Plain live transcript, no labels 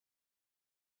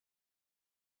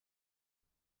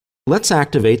Let's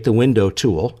activate the Window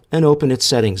tool and open its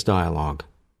Settings dialog.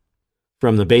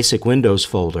 From the Basic Windows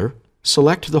folder,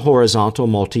 select the horizontal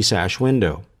Multi-Sash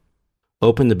window.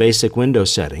 Open the Basic Window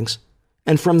settings,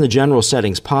 and from the General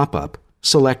Settings pop-up,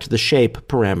 select the Shape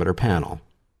parameter panel.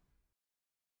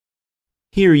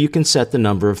 Here you can set the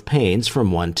number of panes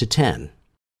from 1 to 10.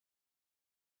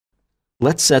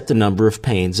 Let's set the number of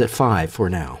panes at 5 for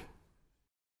now.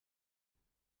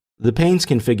 The panes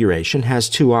configuration has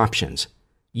two options: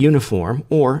 uniform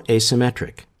or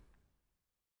asymmetric.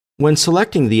 When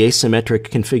selecting the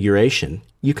asymmetric configuration,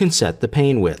 you can set the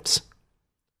pane widths.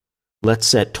 Let's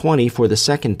set 20 for the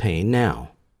second pane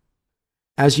now.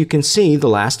 As you can see, the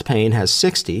last pane has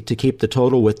 60 to keep the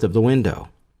total width of the window.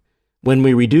 When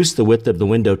we reduce the width of the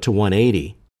window to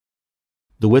 180,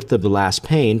 the width of the last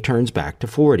pane turns back to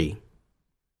 40.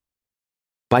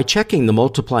 By checking the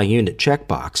Multiply Unit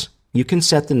checkbox, you can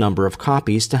set the number of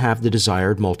copies to have the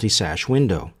desired multi-sash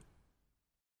window.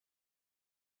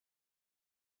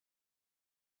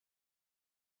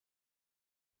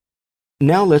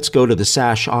 Now let's go to the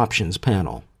Sash Options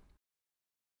panel.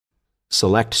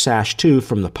 Select Sash 2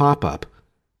 from the pop-up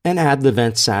and add the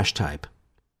vent sash type.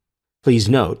 Please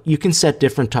note, you can set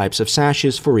different types of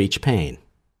sashes for each pane.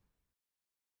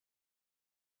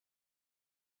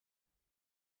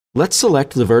 Let's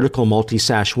select the vertical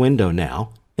multi-sash window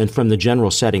now, and from the General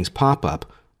Settings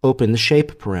pop-up, open the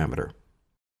Shape parameter.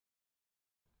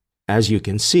 As you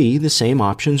can see, the same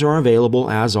options are available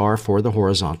as are for the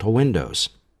horizontal windows.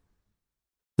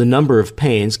 The number of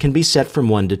panes can be set from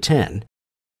 1 to 10,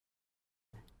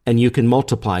 and you can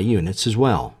multiply units as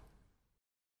well.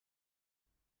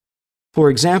 For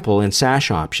example, in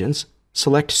Sash Options,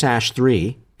 select Sash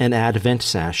 3 and add Vent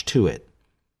Sash to it.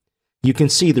 You can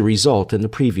see the result in the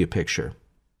preview picture.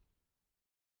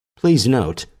 Please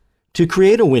note, to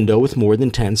create a window with more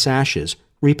than 10 sashes,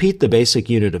 repeat the basic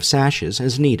unit of sashes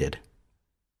as needed.